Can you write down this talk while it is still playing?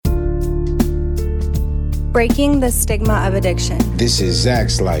Breaking the stigma of addiction. This is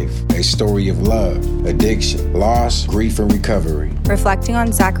Zach's life, a story of love, addiction, loss, grief, and recovery. Reflecting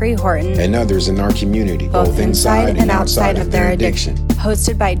on Zachary Horton and others in our community, both inside and outside of their addiction.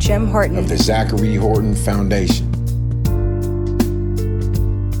 Hosted by Jim Horton of the Zachary Horton Foundation.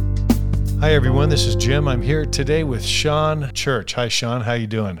 Hi everyone, this is Jim. I'm here today with Sean Church. Hi Sean, how you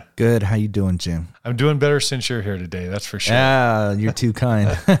doing? Good. How you doing, Jim? I'm doing better since you're here today, that's for sure. Yeah, you're too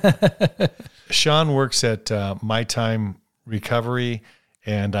kind. Sean works at My Time Recovery,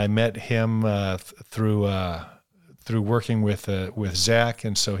 and I met him through working with Zach,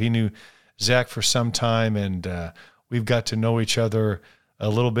 and so he knew Zach for some time, and we've got to know each other a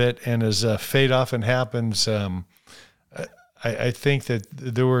little bit. And as fate often happens, I think that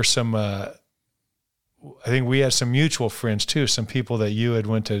there were some. I think we had some mutual friends too. Some people that you had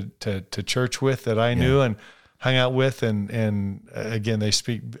went to church with that I knew and hung out with, and again, they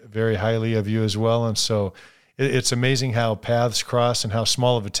speak very highly of you as well. And so it's amazing how paths cross and how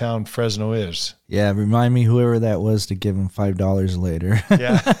small of a town Fresno is. Yeah, remind me whoever that was to give him $5 later.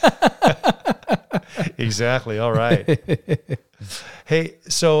 Yeah, exactly. All right. Hey,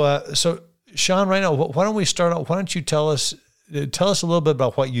 so Sean, right now, why don't we start out? Why don't you tell us a little bit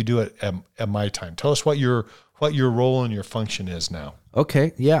about what you do at My Time? Tell us what your role and your function is now.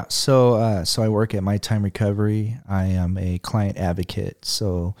 Okay, yeah. So I work at My Time Recovery. I am a client advocate.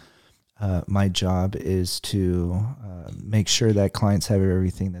 So my job is to make sure that clients have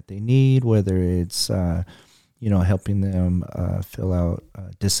everything that they need, whether it's helping them fill out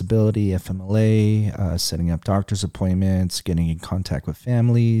disability, FMLA, setting up doctor's appointments, getting in contact with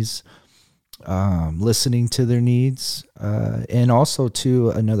families, listening to their needs, and also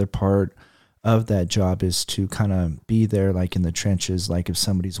to another part of that job is to kind of be there, like in the trenches, like if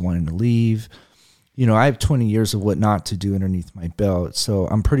somebody's wanting to leave. I have 20 years of what not to do underneath my belt, so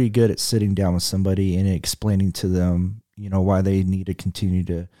I'm pretty good at sitting down with somebody and explaining to them, why they need to continue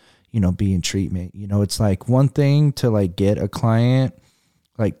to, be in treatment. It's like one thing to like get a client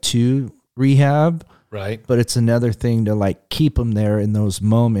like to rehab, right? But it's another thing to like keep them there in those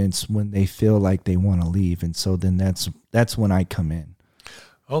moments when they feel like they want to leave. And so then that's when I come in.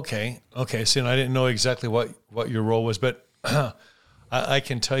 Okay. So I didn't know exactly what your role was, but I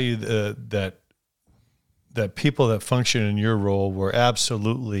can tell you that people that function in your role were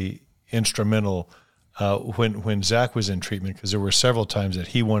absolutely instrumental when Zach was in treatment, because there were several times that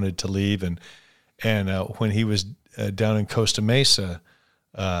he wanted to leave, and when he was down in Costa Mesa,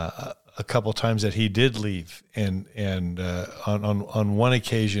 a couple times that he did leave, and on one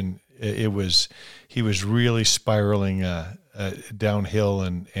occasion he was really spiraling downhill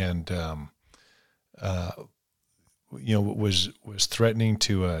and was threatening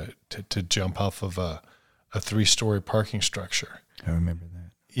to jump off of a 3-story parking structure. I remember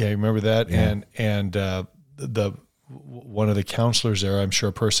that. Yeah, you remember that? Yeah. And the one of the counselors there, I'm sure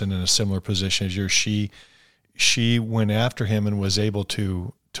a person in a similar position as yours, she went after him and was able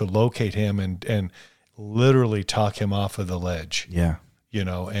to locate him and literally talk him off of the ledge. Yeah.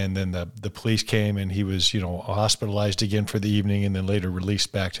 And then the police came, and he was, hospitalized again for the evening, and then later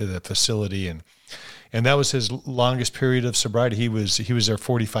released back to the facility. And that was his longest period of sobriety. He was there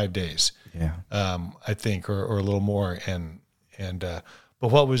 45 days. Yeah. I think, or a little more. But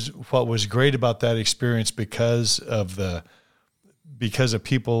what was great about that experience, because of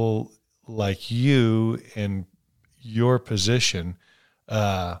people like you and your position,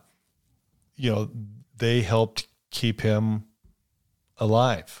 they helped keep him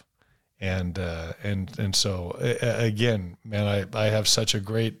alive. And so again, man, I have such a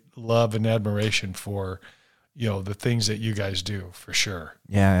great love and admiration for, the things that you guys do, for sure.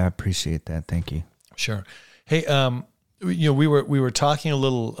 Yeah, I appreciate that. Thank you. Sure. Hey, we were talking a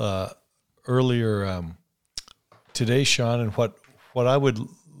little earlier today, Sean, and what I would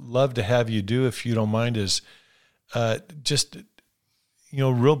love to have you do, if you don't mind, is just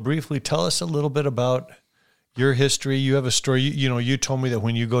real briefly tell us a little bit about your history. You have a story. You told me that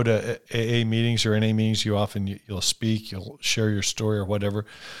when you go to AA meetings or NA meetings, you'll speak, you'll share your story or whatever.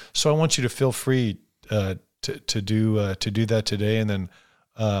 So I want you to feel free to do that today, and then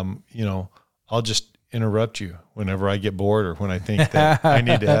I'll just interrupt you whenever I get bored or when I think that I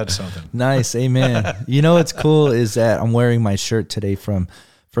need to add something. Nice. Amen. What's cool is that I'm wearing my shirt today from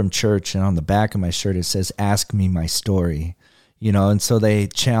church, and on the back of my shirt it says, "Ask me my story." And so they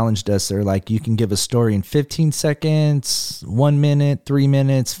challenged us. They're like, you can give a story in 15 seconds, 1 minute, 3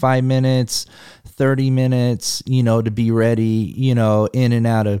 minutes, 5 minutes, 30 minutes, to be ready, in and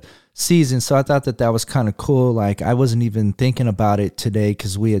out of season. So I thought that was kind of cool. Like, I wasn't even thinking about it today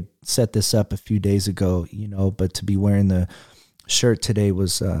because we had set this up a few days ago, but to be wearing the shirt today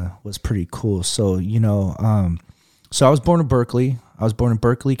was pretty cool. So, so I was born in Berkeley. I was born in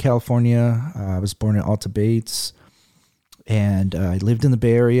Berkeley, California. I was born in Alta Bates, and I lived in the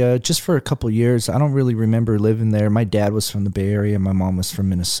Bay Area just for a couple years. I don't really remember living there. My dad was from the Bay Area. My mom was from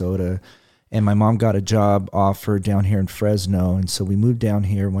Minnesota, and my mom got a job offer down here in Fresno. And so we moved down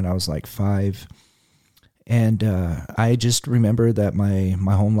here when I was like 5. And I just remember that my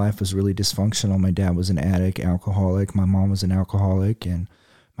home life was really dysfunctional. My dad was an addict, alcoholic. My mom was an alcoholic, and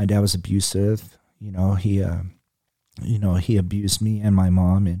my dad was abusive. He abused me and my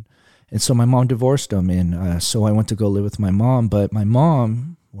mom, and so my mom divorced him, and so I went to go live with my mom. But my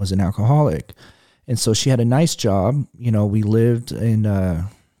mom was an alcoholic, and so she had a nice job. We lived in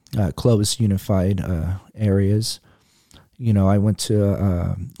Clovis Unified areas. I went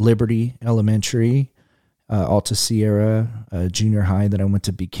to Liberty Elementary, Alta Sierra Junior High, that I went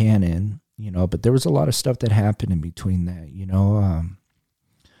to Buchanan, but there was a lot of stuff that happened in between that.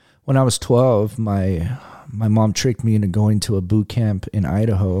 When I was 12, my mom tricked me into going to a boot camp in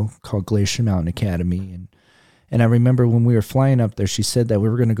Idaho called Glacier Mountain Academy. And I remember when we were flying up there, she said that we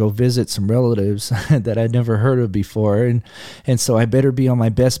were going to go visit some relatives that I'd never heard of before. And so I better be on my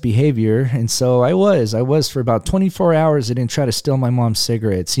best behavior. And so I was for about 24 hours. I didn't try to steal my mom's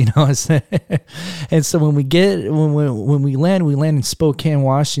cigarettes, And so when we land in Spokane,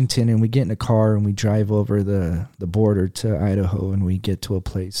 Washington, and we get in a car and we drive over the border to Idaho, and we get to a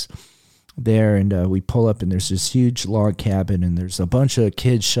place there, and we pull up, and there's this huge log cabin, and there's a bunch of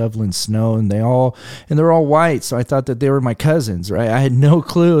kids shoveling snow, and they're all white. So I thought that they were my cousins, right? I had no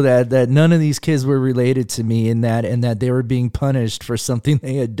clue that none of these kids were related to me, and that they were being punished for something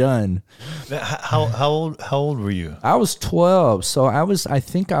they had done. How old were you? I was 12. So I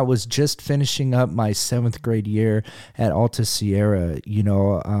think I was just finishing up my 7th grade year at Alta Sierra.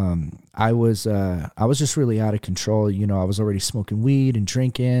 I was just really out of control. I was already smoking weed and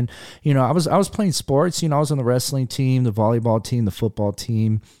drinking. I was playing sports. I was on the wrestling team, the volleyball team, the football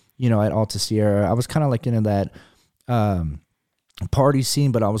team, at Alta Sierra. I was kind of like into that party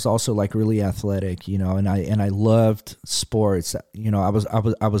scene, but I was also like really athletic, and I loved sports.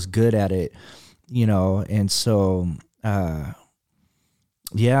 I was good at it, and so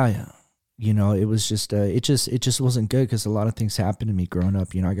yeah. It was just, it just wasn't good, because a lot of things happened to me growing up.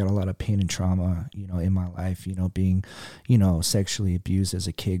 I got a lot of pain and trauma, in my life, being, sexually abused as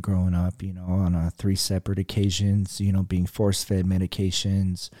a kid growing up, on 3 separate occasions, being force-fed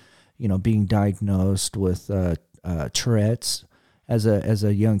medications, being diagnosed with Tourette's as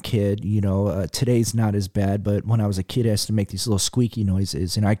a young kid. Today's not as bad, but when I was a kid, I used to make these little squeaky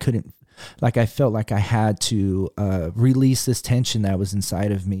noises, and I couldn't, I felt like I had to release this tension that was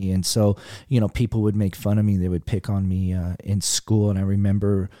inside of me. And so, people would make fun of me. They would pick on me in school. And I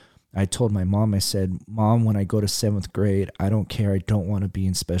remember I told my mom, I said, "Mom, when I go to 7th grade, I don't care. I don't want to be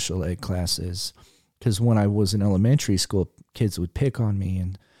in special ed classes." Because when I was in elementary school, kids would pick on me.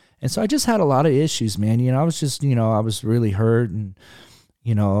 And so I just had a lot of issues, man. I was just, I was really hurt and,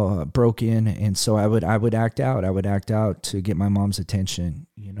 broken. And so I would act out. I would act out to get my mom's attention,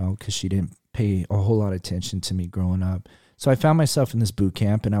 because she didn't pay a whole lot of attention to me growing up. So I found myself in this boot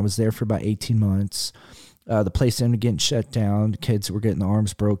camp, and I was there for about 18 months. The place ended up getting shut down. Kids were getting their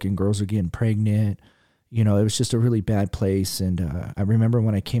arms broken. Girls were getting pregnant. It was just a really bad place. And I remember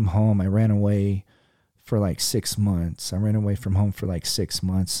when I came home, I ran away for like 6 months. I ran away from home for like 6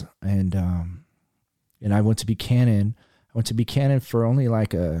 months. And I went to Buchanan. I went to Buchanan for only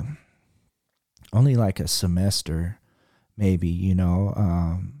like a semester, maybe.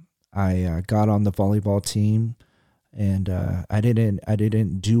 I got on the volleyball team, and I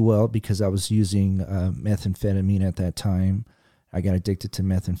didn't do well because I was using methamphetamine at that time. I got addicted to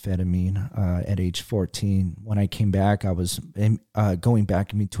methamphetamine at age 14. When I came back, I was going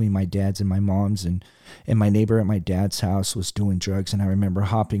back in between my dad's and my mom's, and my neighbor at my dad's house was doing drugs. And I remember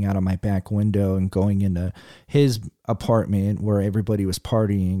hopping out of my back window and going into his apartment where everybody was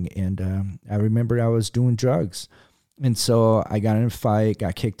partying. And I remember I was doing drugs. And so I got in a fight,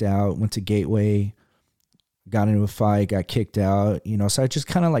 got kicked out, went to Gateway, got into a fight, got kicked out, so I just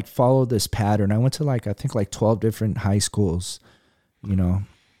kind of like followed this pattern. I went to I think 12 different high schools,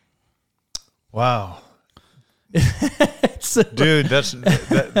 Wow. Dude, that's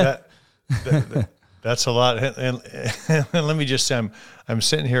a lot. And let me just say, I'm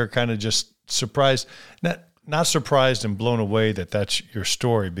sitting here kind of just surprised, not surprised and blown away that that's your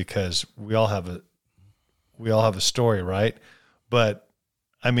story, because we all have a story, right? But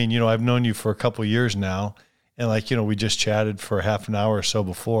I mean, I've known you for a couple of years now, and we just chatted for half an hour or so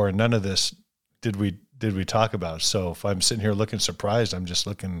before, and none of this did we talk about. So if I'm sitting here looking surprised, I'm just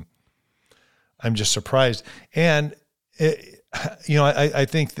surprised. And I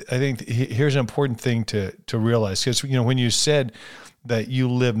think here's an important thing to realize, because when you said that you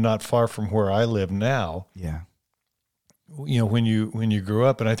live not far from where I live now, Yeah. When you grew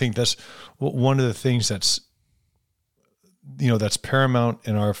up, and I think that's one of the things that's paramount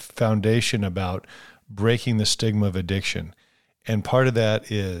in our foundation about breaking the stigma of addiction, and part of that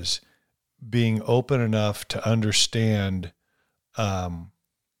is being open enough to understand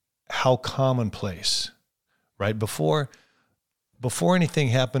how commonplace, right? Before anything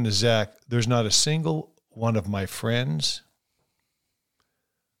happened to Zach, there's not a single one of my friends,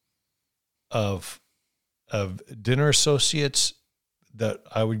 of dinner associates that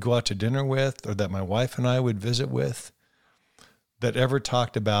I would go out to dinner with, or that my wife and I would visit with, that ever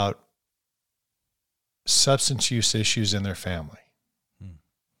talked about substance use issues in their family.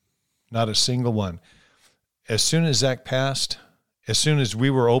 Not a single one. As soon as Zach passed, as soon as we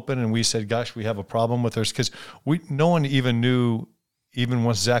were open and we said, gosh, we have a problem with ours, because no one even knew, even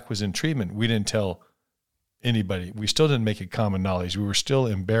once Zach was in treatment, we didn't tell anybody. We still didn't make it common knowledge. We were still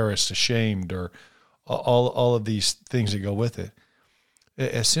embarrassed, ashamed, or all of these things that go with it.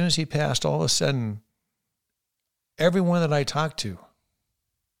 As soon as he passed, all of a sudden, everyone that I talked to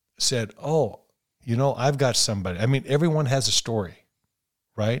said, oh, I've got somebody. I mean, everyone has a story,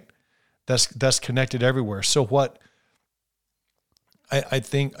 right? That's connected everywhere. So what I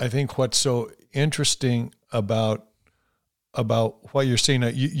think what's so interesting about what you're seeing,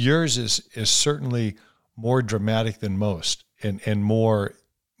 yours is certainly more dramatic than most, and more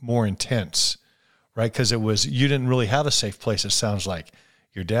intense, right? Because you didn't really have a safe place. It sounds like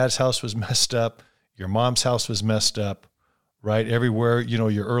your dad's house was messed up, your mom's house was messed up, right? Everywhere,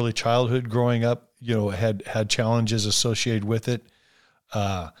 your early childhood growing up, had challenges associated with it.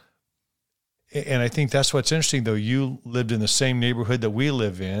 And I think that's what's interesting, though. You lived in the same neighborhood that we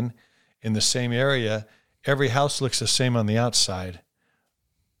live in the same area. Every house looks the same on the outside,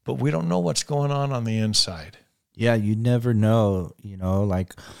 but we don't know what's going on the inside. Yeah, you never know,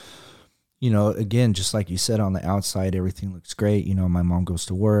 again, just like you said, on the outside, everything looks great. My mom goes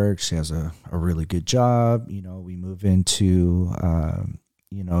to work. She has a really good job. We move into,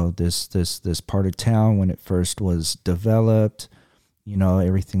 this part of town when it first was developed.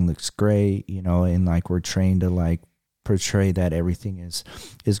 Everything looks great, and like we're trained to like portray that everything is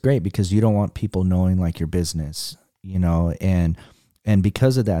great, because you don't want people knowing like your business, and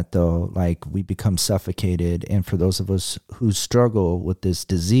because of that, though, like we become suffocated. And for those of us who struggle with this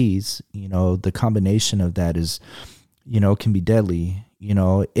disease, the combination of that is, can be deadly,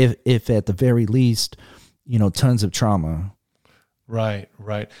 if at the very least, tons of trauma. Right.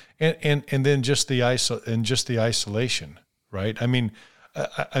 And then just the isolation, right? I mean,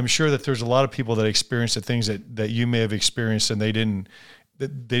 I'm sure that there's a lot of people that experience the things that you may have experienced, and they didn't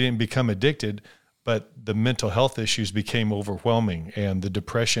become addicted, but the mental health issues became overwhelming, and the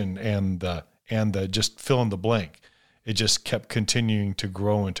depression and the just fill in the blank. It just kept continuing to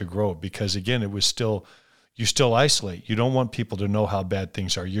grow and to grow, because again, you still isolate. You don't want people to know how bad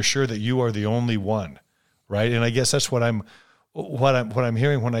things are. You're sure that you are the only one, right? And I guess that's what I'm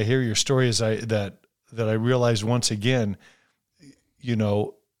hearing when I hear your story, is that I realize once again, you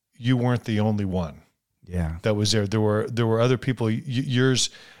weren't the only one. Yeah, that was there. There were other people.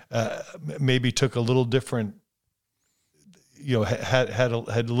 Yours maybe took a little different, had a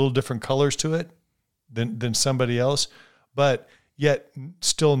little different colors to it than somebody else, but yet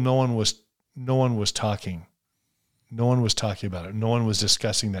still no one was talking. No one was talking about it. No one was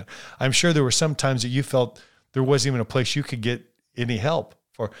discussing that. I'm sure there were some times that you felt there wasn't even a place you could get any help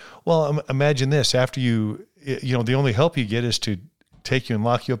for. Well, imagine this: after the only help you get is to take you and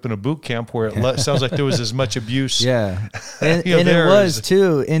lock you up in a boot camp where it sounds like there was as much abuse. Yeah. And it was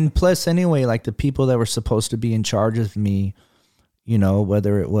too. And plus anyway, like the people that were supposed to be in charge of me,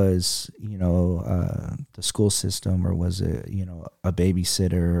 whether it was, the school system, or was it, a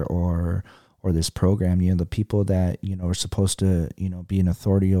babysitter or this program, the people that, are supposed to, be an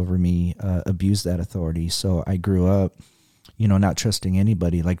authority over me, abused that authority. So I grew up, not trusting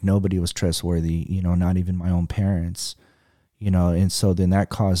anybody. Like nobody was trustworthy, not even my own parents. And so then that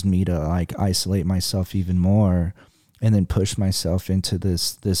caused me to like isolate myself even more, and then push myself into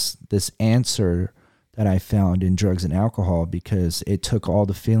this answer that I found in drugs and alcohol, because it took all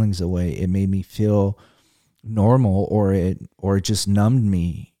the feelings away. It made me feel normal, or it just numbed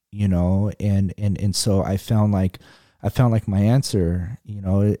me, and so I found like my answer,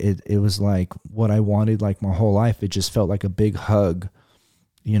 it was like what I wanted like my whole life. It just felt like a big hug,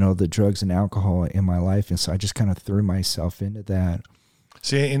 the drugs and alcohol in my life. And so I just kind of threw myself into that.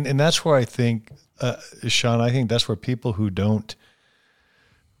 See, and that's where I think, Sean, I think that's where people who don't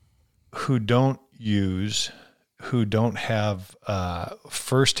use, who don't have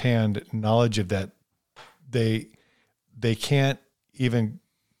firsthand knowledge of that, they can't even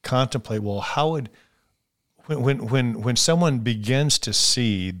contemplate, well, how would, when someone begins to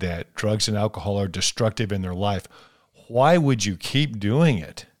see that drugs and alcohol are destructive in their life, why would you keep doing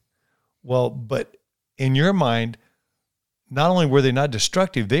it? Well, but in your mind, not only were they not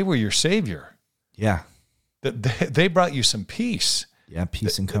destructive, they were your savior. Yeah. They brought you some peace. Yeah,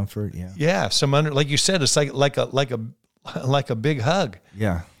 peace and comfort. Yeah. Yeah, like you said, it's like a big hug.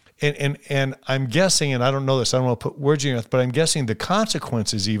 Yeah. And I'm guessing, and I don't know this, I don't want to put words in your mouth, but I'm guessing the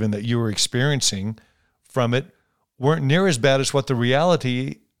consequences even that you were experiencing from it weren't near as bad as what the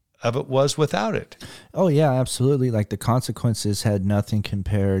reality of it was without it. Oh yeah, absolutely. Like the consequences had nothing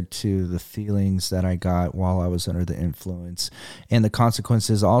compared to the feelings that I got while I was under the influence. And the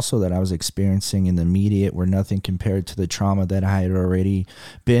consequences also that I was experiencing in the immediate were nothing compared to the trauma that I had already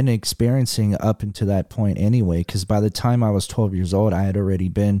been experiencing up until that point anyway. Because by the time I was 12 years old, I had already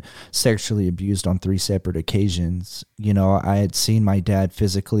been sexually abused on 3 separate occasions. You know, I had seen my dad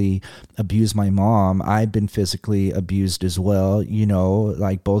physically abuse my mom. I'd been physically abused as well, you know,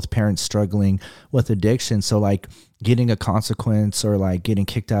 like both parents struggling with addiction. So like getting a consequence or like getting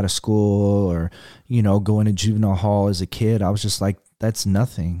kicked out of school or, you know, going to juvenile hall as a kid, I was just like, that's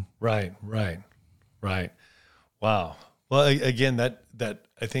nothing. Right. Wow. Well, again, that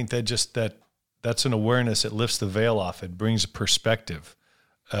I think that's an awareness. It lifts the veil off. It brings perspective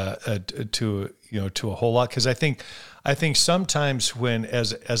to a whole lot. Because I think sometimes when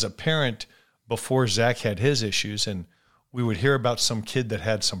as a parent, before Zach had his issues and we would hear about some kid that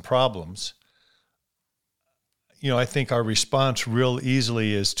had some problems, you know, I think our response real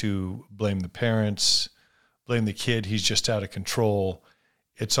easily is to blame the parents, blame the kid. He's just out of control.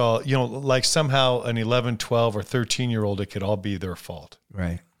 It's all, you know, like somehow an 11, 12 or 13-year-old, it could all be their fault.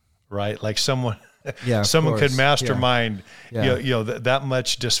 Right. Like someone could could mastermind, Yeah. you know, that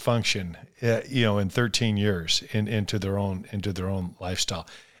much dysfunction, you know, in 13 years into their own lifestyle.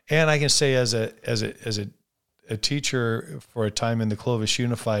 And I can say as a teacher for a time in the Clovis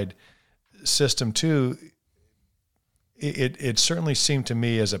Unified system too, it certainly seemed to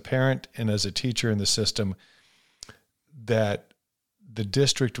me as a parent and as a teacher in the system that the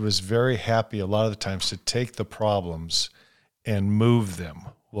district was very happy a lot of the times to take the problems and move them.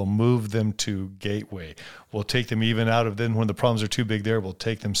 We'll move them to Gateway. We'll take them even out of then when the problems are too big there, we'll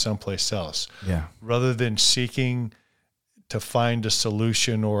take them someplace else. Yeah. Rather than seeking to find a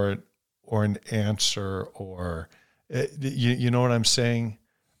solution or an answer or you know what I'm saying?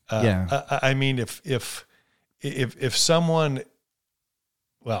 I mean, if someone,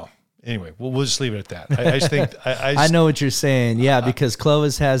 well, anyway, we'll just leave it at that. I just think I know what you're saying. Yeah, because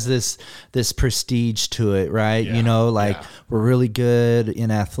Clovis has this prestige to it, right? Yeah, you know, like we're really good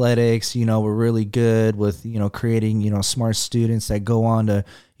in athletics. You know, we're really good with, you know, creating, you know, smart students that go on to,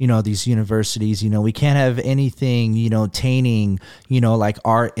 you know, these universities. You know, we can't have anything, you know, tainting, you know, like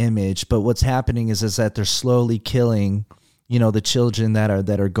our image. But what's happening is that they're slowly killing, you know, the children that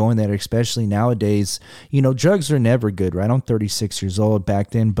are going there, especially nowadays. You know, drugs are never good, right? I'm 36 years old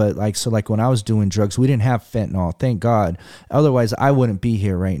back then, but like when I was doing drugs, we didn't have fentanyl, thank God. Otherwise, I wouldn't be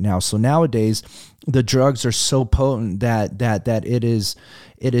here right now. So nowadays, the drugs are so potent that it is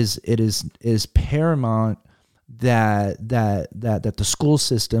paramount that the school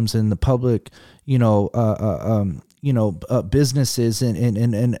systems and the public, businesses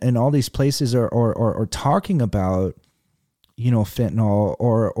and all these places are talking about, you know, fentanyl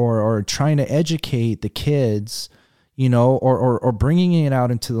or trying to educate the kids, you know, or bringing it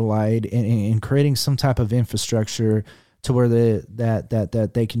out into the light and creating some type of infrastructure to where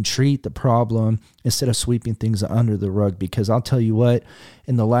that they can treat the problem instead of sweeping things under the rug. Because I'll tell you what,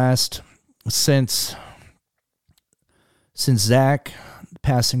 in the last, since Zach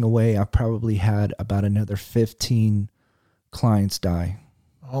passing away, I've probably had about another 15 clients die.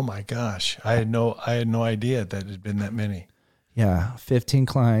 Oh my gosh. I had no idea that it had been that many. Yeah, 15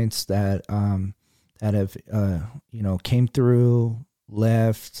 clients that have came through,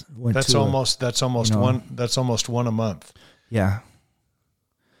 left, went. That's almost one a month. Yeah,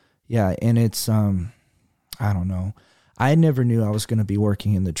 and it's I don't know. I never knew I was going to be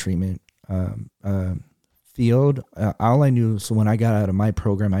working in the treatment field. All I knew was when I got out of my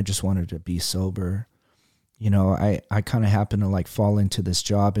program, I just wanted to be sober. You know, I kind of happened to like fall into this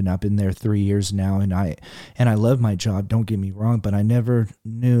job, and I've been there 3 years now, and I love my job, don't get me wrong, but I never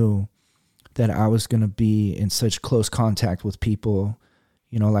knew that I was going to be in such close contact with people,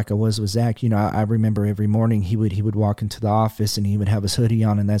 you know, like I was with Zach. You know, I remember every morning he would walk into the office and he would have his hoodie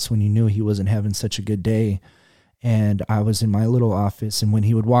on, and that's when you knew he wasn't having such a good day. And I was in my little office, and when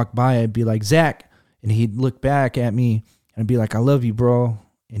he would walk by, I'd be like, Zach, And he'd look back at me and I'd be like, I love you, bro.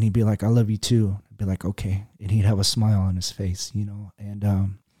 And he'd be like, I love you too. I'd be like, okay. And he'd have a smile on his face, you know. And,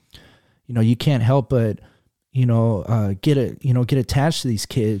 you know, you can't help but, get attached to these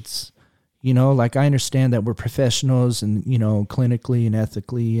kids. You know, like I understand that we're professionals and, you know, clinically and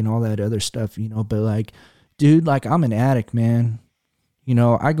ethically and all that other stuff, you know, but like, dude, like I'm an addict, man. You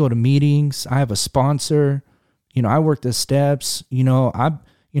know, I go to meetings, I have a sponsor, you know, I work the steps,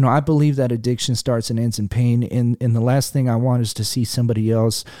 I believe that addiction starts and ends in pain. And the last thing I want is to see somebody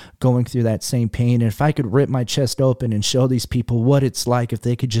else going through that same pain. And if I could rip my chest open and show these people what it's like, if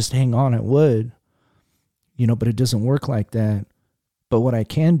they could just hang on, I would, you know, but it doesn't work like that. But what I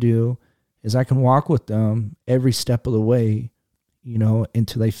can do is I can walk with them every step of the way, you know,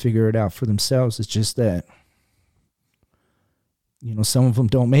 until they figure it out for themselves. It's just that, you know, some of them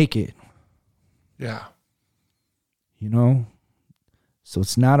don't make it. Yeah. You know? So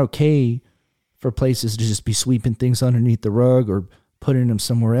it's not okay for places to just be sweeping things underneath the rug or putting them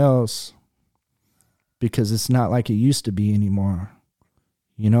somewhere else, because it's not like it used to be anymore.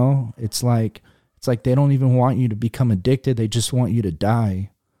 You know? It's like they don't even want you to become addicted. They just want you to die.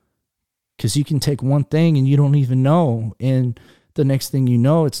 Because you can take one thing and you don't even know. And the next thing you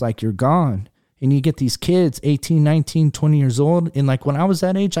know, it's like you're gone. And you get these kids, 18, 19, 20 years old. And like when I was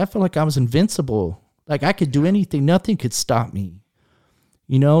that age, I felt like I was invincible. Like I could do anything. Nothing could stop me.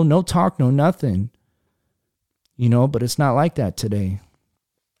 You know, no talk, no nothing. You know, but it's not like that today.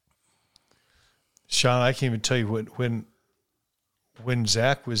 Sean, I can't even tell you when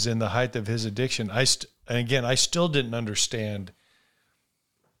Zach was in the height of his addiction, I still didn't understand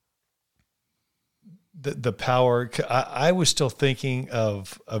the power. I was still thinking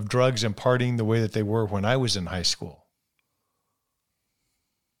of drugs and partying the way that they were when I was in high school.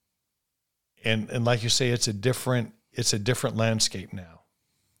 And like you say, it's a different landscape now.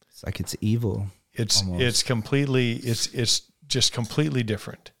 It's like it's evil. It's just completely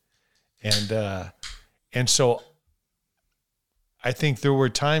different. And so I think there were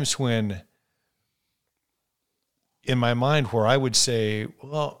times when in my mind where I would say,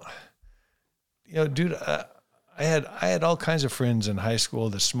 well, you know, dude, I had all kinds of friends in high school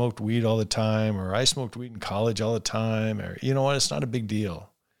that smoked weed all the time, or I smoked weed in college all the time, or you know what, it's not a big deal.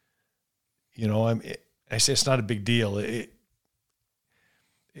 You know, I say it's not a big deal.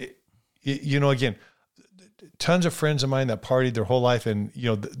 You know, again, tons of friends of mine that partied their whole life, and you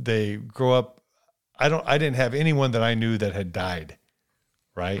know, they grow up. I didn't have anyone that I knew that had died,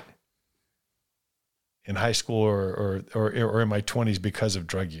 right, in high school or in my 20s because of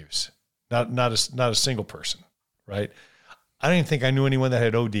drug use. Not a single person, right? I don't even think I knew anyone that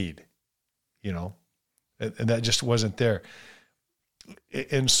had OD'd, you know, and that just wasn't there.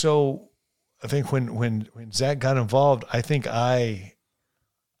 And so I think when Zach got involved, I think I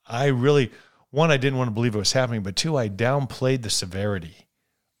really, one, I didn't want to believe it was happening, but two, I downplayed the severity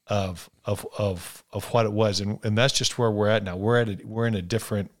of what it was. And that's just where we're at now. We're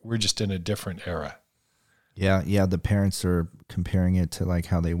just in a different era. Yeah. The parents are comparing it to like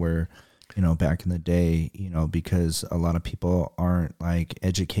how they were, you know, back in the day, you know, because a lot of people aren't like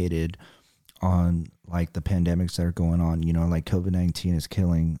educated on like the pandemics that are going on, you know, like COVID-19 is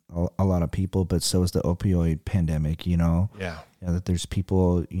killing a lot of people, but so is the opioid pandemic, you know? Yeah. That there's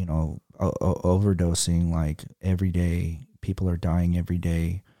people, you know, overdosing like every day. People are dying every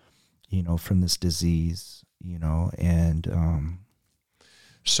day, you know, from this disease, you know, and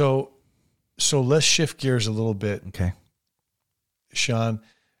So let's shift gears a little bit. Okay. Sean,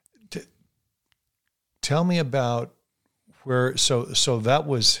 tell me about where, so that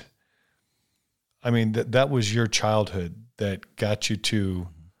was, I mean, that was your childhood that got you to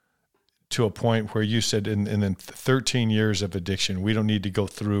a point where you said in 13 years of addiction, we don't need to go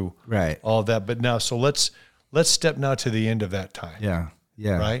through right all of that. But now, so let's step now to the end of that time. Yeah.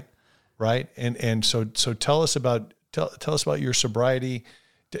 Right. And so tell us about your sobriety,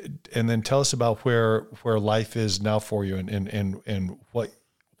 and then tell us about where life is now for you, and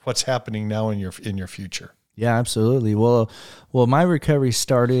what's happening now in your future. Yeah, absolutely. Well, my recovery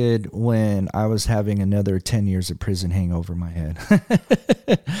started when I was having another 10 years of prison hang over my head.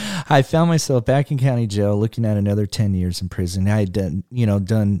 I found myself back in county jail looking at another 10 years in prison. I had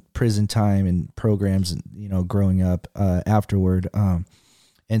done prison time and programs, you know, growing up afterward.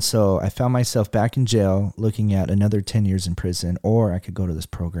 And so I found myself back in jail looking at another 10 years in prison, or I could go to this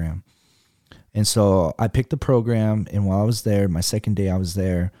program. And so I picked the program, and while I was there, my second day I was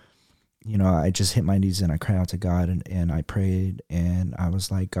there, you know, I just hit my knees and I cried out to God, and I prayed, and I was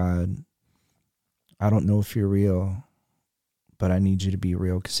like, God, I don't know if you're real, but I need you to be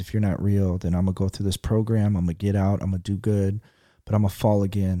real, because if you're not real, then I'm going to go through this program, I'm going to get out, I'm going to do good, but I'm going to fall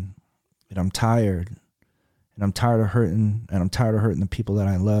again. and I'm tired, and I'm tired of hurting, and I'm tired of hurting the people that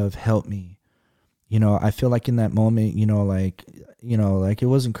I love. Help me. You know, I feel like in that moment, like it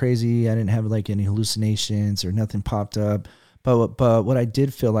wasn't crazy. I didn't have like any hallucinations or nothing popped up. But what I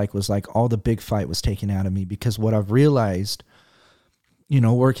did feel like was like all the big fight was taken out of me, because what I've realized,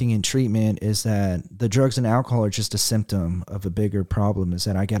 working in treatment, is that the drugs and alcohol are just a symptom of a bigger problem. Is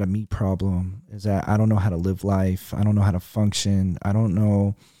that I got a me problem. Is that I don't know how to live life. I don't know how to function. I don't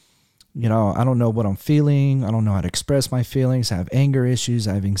know, I don't know what I'm feeling. I don't know how to express my feelings. I have anger issues.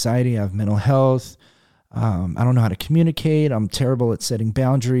 I have anxiety. I have mental health. I don't know how to communicate. I'm terrible at setting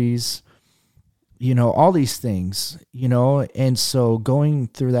boundaries. All these things, and so going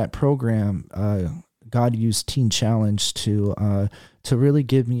through that program, God used Teen Challenge to really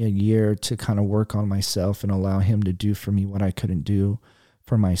give me a year to kind of work on myself and allow him to do for me what I couldn't do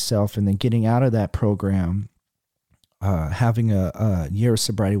for myself. And then getting out of that program, having a year of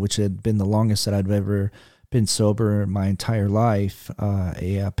sobriety, which had been the longest that I'd ever been sober my entire life.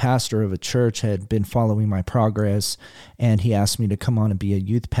 A pastor of a church had been following my progress, and he asked me to come on and be a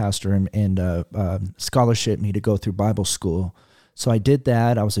youth pastor and scholarship me to go through Bible school. So I did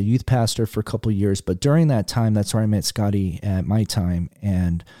that. I was a youth pastor for a couple of years, but during that time, that's where I met Scotty at My Time.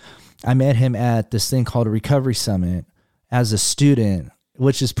 And I met him at this thing called a Recovery Summit as a student,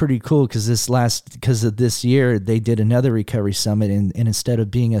 which is pretty cool because of this year, they did another Recovery Summit, and instead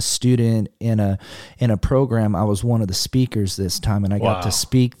of being a student in a program, I was one of the speakers this time, and I got to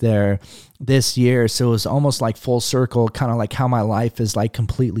speak there this year. So it was almost like full circle, kind of like how my life is like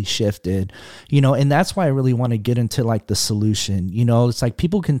completely shifted, and that's why I really want to get into like the solution. It's like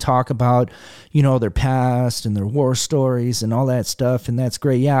people can talk about, their past and their war stories and all that stuff. And that's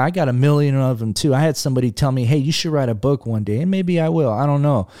great. Yeah. I got a million of them too. I had somebody tell me, hey, you should write a book one day, and maybe I will. I don't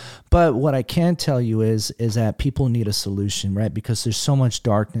know. But what I can tell you is that people need a solution, right? Because there's so much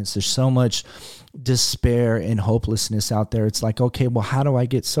darkness. There's so much despair and hopelessness out there. It's like, okay, well, how do I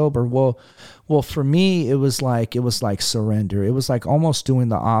get sober? Well, for me, it was like surrender. It was like almost doing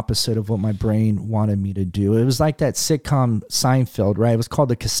the opposite of what my brain wanted me to do. It was like that sitcom Seinfeld, right? It was called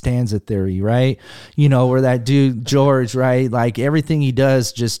the Costanza theory, right? Where that dude, George, right? Like everything he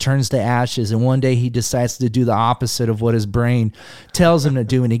does just turns to ashes. And one day he decides to do the opposite of what his brain tells him to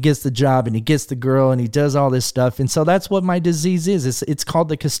do. And he gets the job and he gets the girl and he does all this stuff. And so that's what my disease is. It's called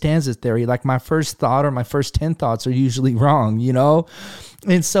the Costanza theory. Like my first thought or my first 10 thoughts are usually wrong,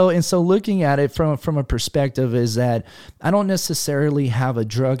 And so looking at it from a perspective is that I don't necessarily have a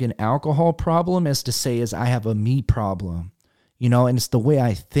drug and alcohol problem as to say as I have a me problem, and it's the way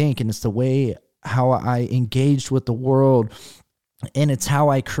I think, and it's the way how I engaged with the world, and it's how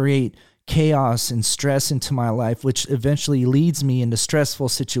I create chaos and stress into my life, which eventually leads me into stressful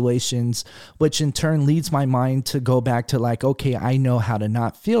situations, which in turn leads my mind to go back to like, okay, I know how to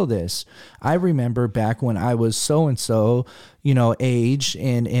not feel this. I remember back when I was so-and-so, age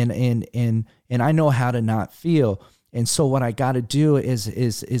and I know how to not feel. And so what I got to do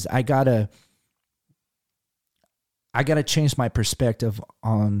is I got to change my perspective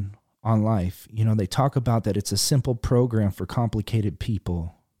on life. They talk about that it's a simple program for complicated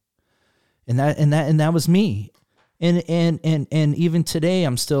people. And that was me. And even today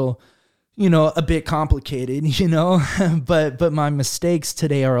I'm still, a bit complicated, but my mistakes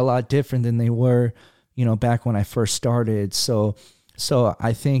today are a lot different than they were, back when I first started. So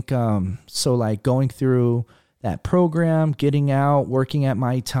I think, like going through that program, getting out, working at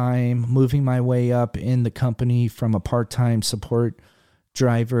My Time, moving my way up in the company from a part-time support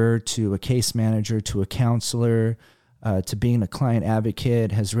driver to a case manager to a counselor, to being a client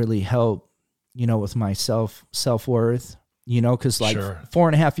advocate has really helped, with my self-worth, because like Sure.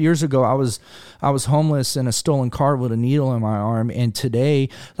 4.5 years ago, I was homeless in a stolen car with a needle in my arm. And today,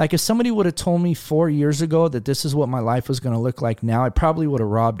 like if somebody would have told me 4 years ago that this is what my life was going to look like now, I probably would have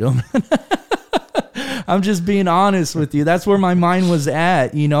robbed them. I'm just being honest with you. That's where my mind was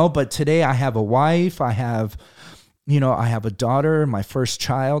at, but today I have a wife, I have a daughter, my first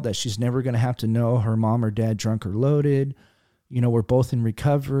child that she's never going to have to know her mom or dad drunk or loaded. We're both in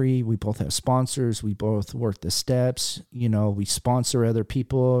recovery. We both have sponsors. We both work the steps. We sponsor other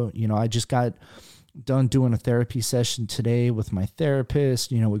people. I just got done doing a therapy session today with my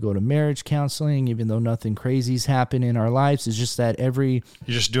therapist. We go to marriage counseling, even though nothing crazy's happened in our lives. It's just that you're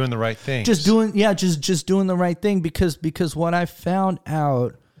just doing the right thing. Just doing the right thing because what I found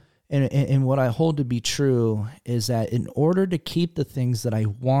out and what I hold to be true is that in order to keep the things that I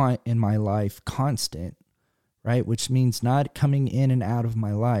want in my life constant, right, which means not coming in and out of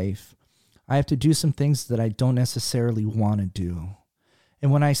my life, I have to do some things that I don't necessarily want to do. And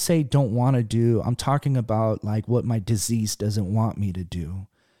when I say don't want to do, I'm talking about like what my disease doesn't want me to do.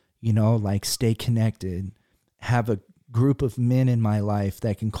 like stay connected, have a group of men in my life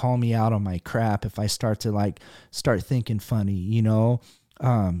that can call me out on my crap if I start thinking funny,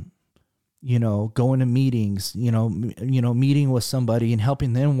 going to meetings, meeting with somebody and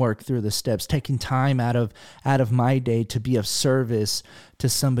helping them work through the steps, taking time out of my day to be of service to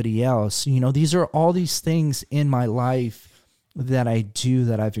somebody else. These are all these things in my life that I do,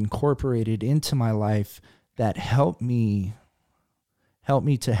 that I've incorporated into my life, that help me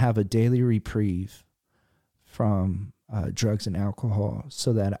to have a daily reprieve from drugs and alcohol,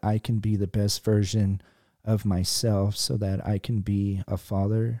 so that I can be the best version of myself, so that I can be a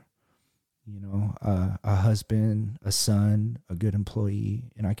father, a husband, a son, a good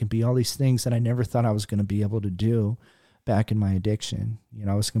employee, and I can be all these things that I never thought I was going to be able to do back in my addiction.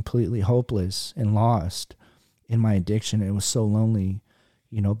 I was completely hopeless and lost in my addiction. It was so lonely,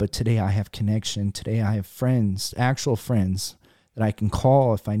 but today I have connection. Today I have friends, actual friends that I can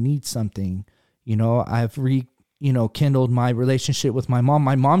call if I need something. I've kindled my relationship with my mom.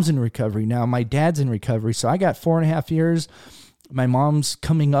 My mom's in recovery now. My dad's in recovery. So I got 4.5 years. My mom's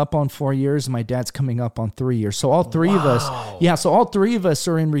coming up on 4 years. My dad's coming up on 3 years. So all three of us, all three of us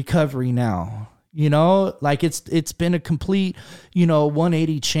are in recovery now. It's been a complete,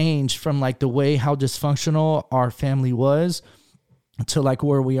 180 change from like the way how dysfunctional our family was to like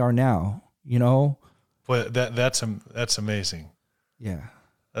where we are now, Well, that's amazing. Yeah.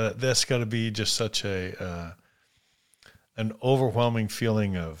 That's got to be just such an overwhelming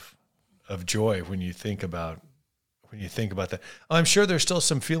feeling of joy when you think about that. I'm sure there's still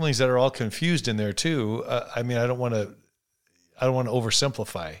some feelings that are all confused in there too. I don't want to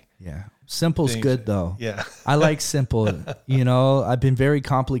oversimplify. Yeah. Simple's things. Good though. Yeah. I like simple. I've been very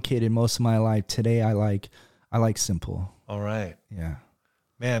complicated most of my life. Today I like simple. All right. Yeah.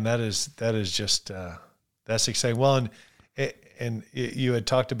 Man, that is just that's exciting. Well, and you had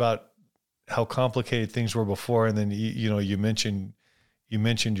talked about how complicated things were before, and then you mentioned your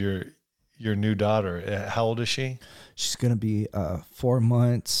new daughter. How old is she? She's gonna be 4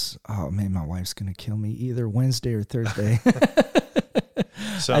 months. Oh man, my wife's gonna kill me either Wednesday or Thursday.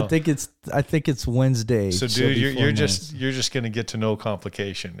 So I think it's Wednesday. So dude, you're just gonna get to know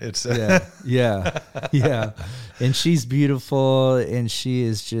complication. It's yeah. And she's beautiful, and she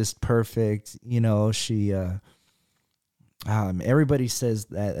is just perfect. She everybody says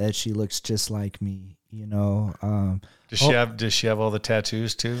that she looks just like me. Does she have all the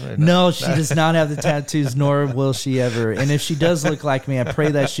tattoos too? No, she does not have the tattoos, nor will she ever. And if she does look like me, I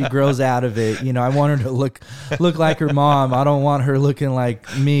pray that she grows out of it. I want her to look like her mom. I don't want her looking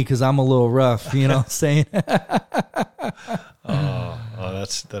like me because I'm a little rough. You know what I'm saying?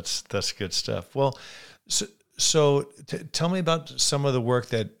 That's good stuff. Well, so tell me about some of the work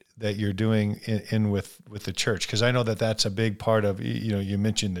that you're doing in with the church, because I know that that's a big part of, you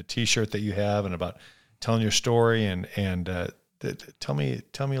mentioned the T-shirt that you have and about telling your story, and tell me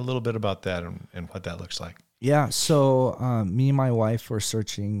a little bit about that and what that looks like. Yeah. So me and my wife were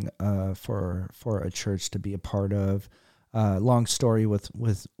searching for a church to be a part of. Long story with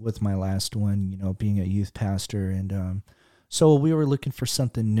my last one, being a youth pastor, and so we were looking for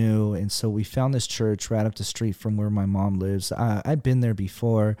something new, and so we found this church right up the street from where my mom lives. I'd been there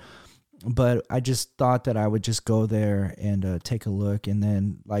before, but I just thought that I would just go there and take a look. And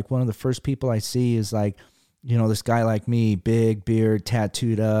then like one of the first people I see is like, this guy like me, big beard,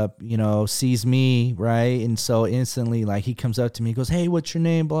 tattooed up, sees me, right? And so instantly like he comes up to me, he goes, "Hey, what's your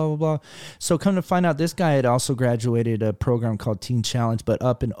name?" Blah, blah, blah. So come to find out, this guy had also graduated a program called Teen Challenge, but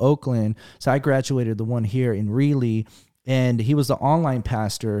up in Oakland. So I graduated the one here in Greeley, and he was the online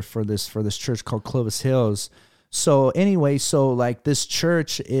pastor for this church called Clovis Hills. So anyway, like this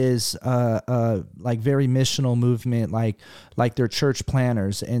church is like very missional movement, like they're church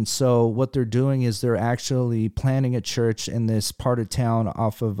planners. And so what they're doing is they're actually planning a church in this part of town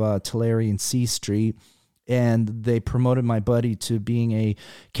off of Tulare and C Street. And they promoted my buddy to being a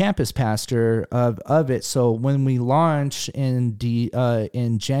campus pastor of it. So when we launch in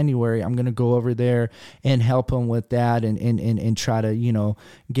January, I'm going to go over there and help them with that and try to,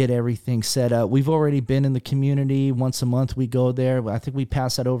 get everything set up. We've already been in the community. Once a month we go there. I think we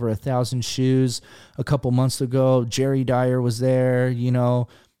passed out over 1,000 shoes a couple months ago. Jerry Dyer was there,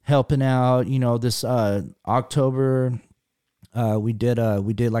 helping out, this October. We did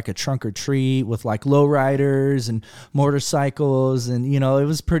like a trunk or treat with like lowriders and motorcycles, and it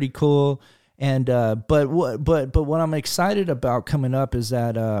was pretty cool. And but what I'm excited about coming up is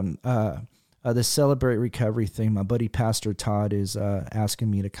that the Celebrate Recovery thing. My buddy Pastor Todd is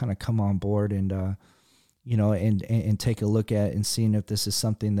asking me to kind of come on board and and take a look at and seeing if this is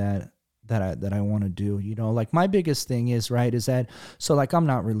something that that I want to do. You know, like my biggest thing is, right, is that, so like I'm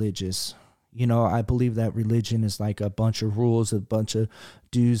not religious. You know, I believe that religion is like a bunch of rules, a bunch of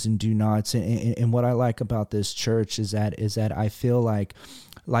do's and do nots. And what I like about this church is that I feel like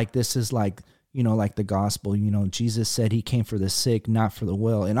this is like, you know, like the gospel. You know, Jesus said he came for the sick, not for the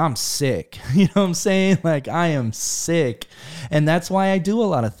well. And I'm sick. You know what I'm saying? Like, I am sick. And that's why I do a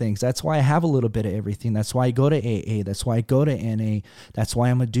lot of things. That's why I have a little bit of everything. That's why I go to AA. That's why I go to NA. That's why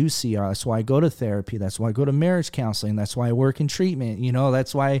I'm a do CR. That's why I go to therapy. That's why I go to marriage counseling. That's why I work in treatment. You know,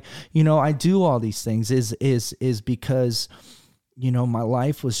 that's why, you know, I do all these things is because, you know, my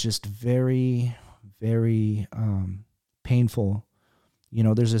life was just very, very painful. You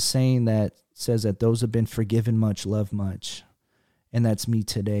know, there's a saying that says that those who've been forgiven much love much. And that's me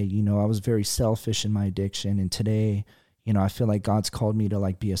today. You know, I was very selfish in my addiction. And today, you know, I feel like God's called me to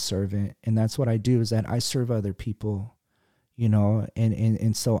like be a servant. And that's what I do, is that I serve other people, you know,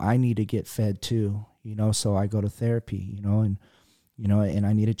 and so I need to get fed too, you know, so I go to therapy, you know, and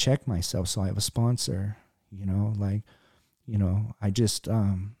I need to check myself. So I have a sponsor, you know, like, you know, I just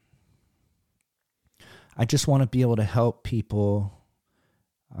want to be able to help people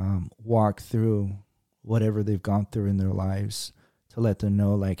walk through whatever they've gone through in their lives, to let them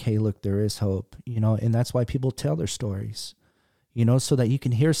know like, hey, look, there is hope, you know. And that's why people tell their stories, you know, so that you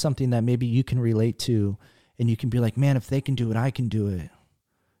can hear something that maybe you can relate to, and you can be like, man, if they can do it, I can do it,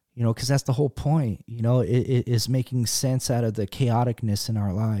 you know, because that's the whole point, you know, it is making sense out of the chaoticness in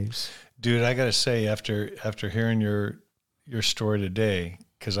our lives. Dude, I got to say, after hearing your story today,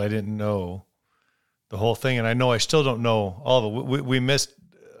 because I didn't know the whole thing, and I know I still don't know all of it. We missed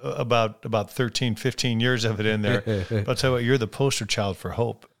about 13, 15 years of it in there. But I'll tell you what, you're the poster child for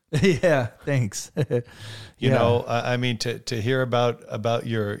hope. Yeah, thanks. You know, I mean, to hear about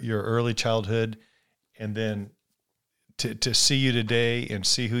your early childhood, and then to see you today and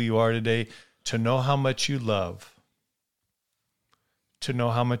see who you are today, to know how much you love, to know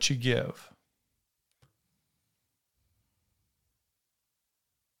how much you give.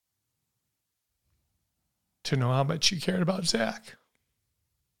 To know how much you cared about Zach.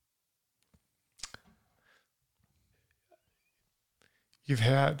 You've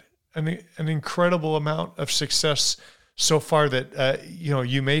had an incredible amount of success so far that, you know,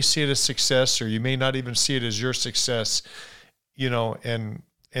 you may see it as success, or you may not even see it as your success, you know, and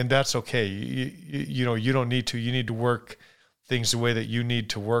that's okay. You know, you don't need to. You need to work things the way that you need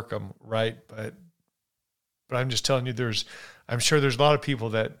to work them, right? But I'm just telling you, I'm sure there's a lot of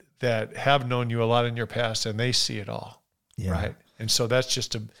people that have known you a lot in your past, and they see it all, right? And so it's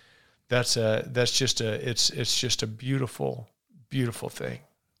just a beautiful, beautiful thing,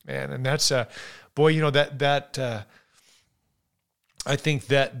 man. And that's boy, you know, that I think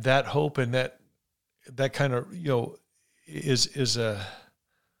that hope and that kind of, you know, is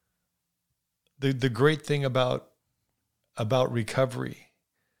the great thing about recovery.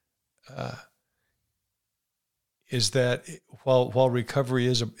 Is that while recovery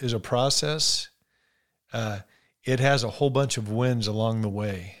is a process, it has a whole bunch of wins along the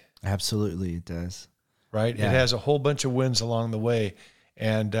way. Absolutely, it does. Right? Yeah. It has a whole bunch of wins along the way,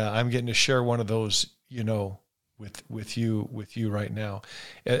 and I'm getting to share one of those, you know, with you right now.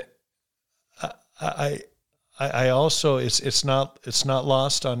 I also it's not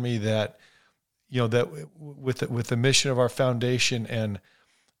lost on me that, you know, that with the mission of our foundation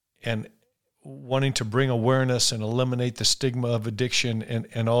and wanting to bring awareness and eliminate the stigma of addiction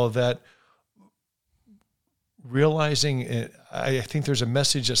and all of that, realizing it, I think there's a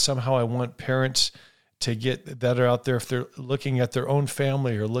message that somehow I want parents to get that are out there, if they're looking at their own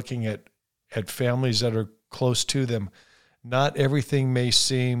family or looking at families that are close to them. Not everything may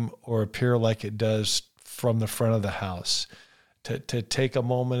seem or appear like it does from the front of the house. To take a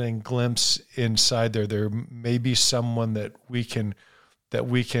moment and glimpse inside there may be someone that we can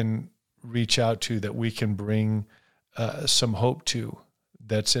reach out to, that we can bring some hope to,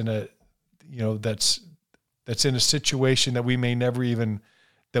 that's in a, you know, that's in a situation that we may never even,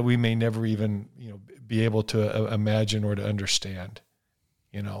 you know, be able to imagine or to understand,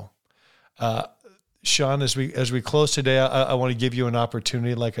 you know. Sean, as we close today, I want to give you an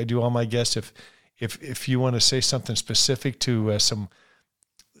opportunity, like I do all my guests, if you want to say something specific to some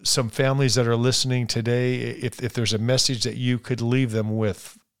families that are listening today, if there's a message that you could leave them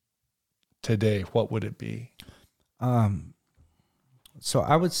with today, what would it be? So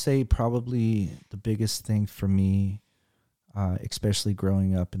I would say probably the biggest thing for me, especially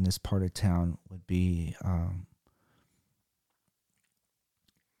growing up in this part of town, would be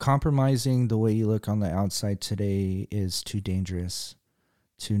compromising the way you look on the outside today is too dangerous.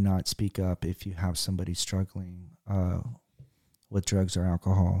 To not speak up if you have somebody struggling with drugs or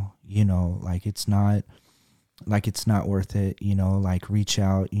alcohol. You know, like it's not worth it. You know, like reach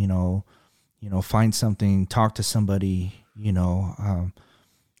out. You know, find something, talk to somebody. You know,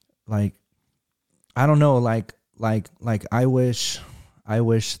 like I don't know, like I wish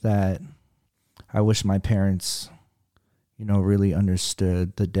my parents, you know, really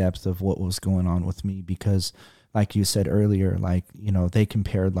understood the depth of what was going on with me, because like you said earlier, like, you know, they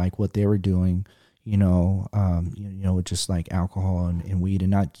compared like what they were doing, you know, with just like alcohol and weed,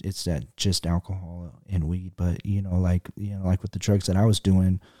 and not, it's that just alcohol and weed, but, you know, like with the drugs that I was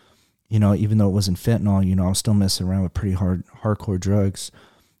doing, you know, even though it wasn't fentanyl, you know, I was still messing around with pretty hardcore drugs.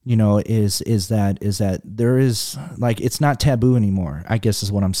 You know, is that there is, like, it's not taboo anymore, I guess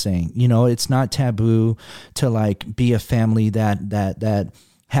is what I'm saying. You know, it's not taboo to like be a family that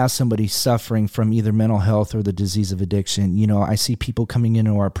has somebody suffering from either mental health or the disease of addiction. You know, I see people coming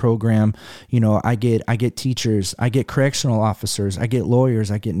into our program. You know, I get teachers, I get correctional officers, I get lawyers,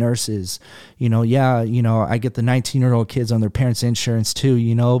 I get nurses. You know, yeah, you know, I get the 19-year-old kids on their parents' insurance too.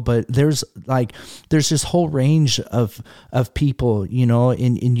 You know, but there's this whole range of people. You know,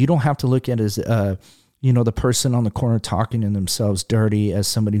 and you don't have to look at it as you know, the person on the corner talking to themselves dirty as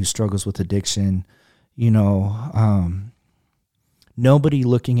somebody who struggles with addiction. You know, nobody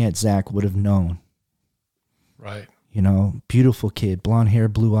looking at Zach would have known. Right. You know, beautiful kid, blonde hair,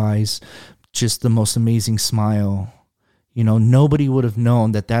 blue eyes, just the most amazing smile. You know, nobody would have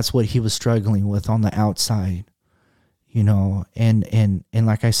known that that's what he was struggling with on the outside. You know, and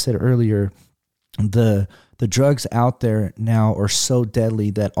like I said earlier, the drugs out there now are so deadly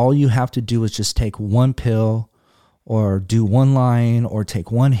that all you have to do is just take one pill or do one line or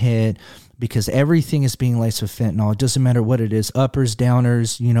take one hit, because everything is being laced with fentanyl. It doesn't matter what it is, uppers,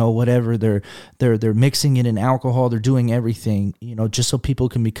 downers, you know, whatever. They're mixing it in alcohol. They're doing everything, you know, just so people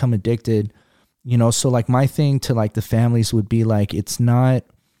can become addicted. You know, so like my thing to like the families would be like, it's not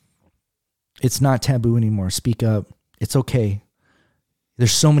taboo anymore. Speak up. It's okay.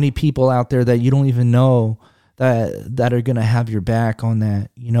 There's so many people out there that you don't even know that are going to have your back on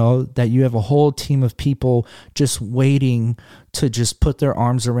that, you know, that you have a whole team of people just waiting to just put their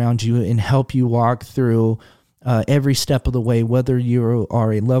arms around you and help you walk through every step of the way, whether you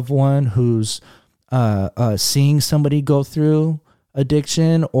are a loved one who's seeing somebody go through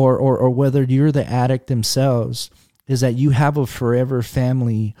addiction or whether you're the addict themselves, is that you have a forever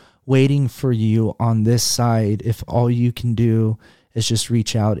family waiting for you on this side if all you can do is just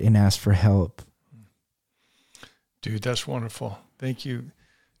reach out and ask for help. Dude, that's wonderful. Thank you,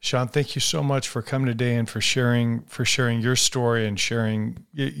 Sean. Thank you so much for coming today and for sharing your story and sharing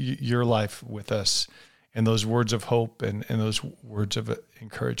your life with us, and those words of hope and those words of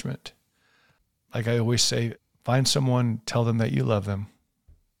encouragement. Like I always say, find someone, tell them that you love them.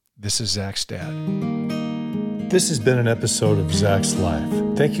 This is Zach's dad. This has been an episode of Zach's Life.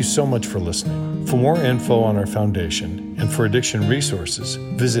 Thank you so much for listening. For more info on our foundation and for addiction resources,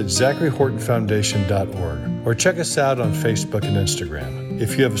 visit ZacharyHortonFoundation.org or check us out on Facebook and Instagram.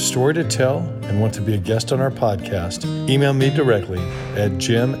 If you have a story to tell and want to be a guest on our podcast, email me directly at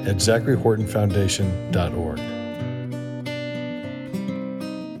jim@ZacharyHortonFoundation.org.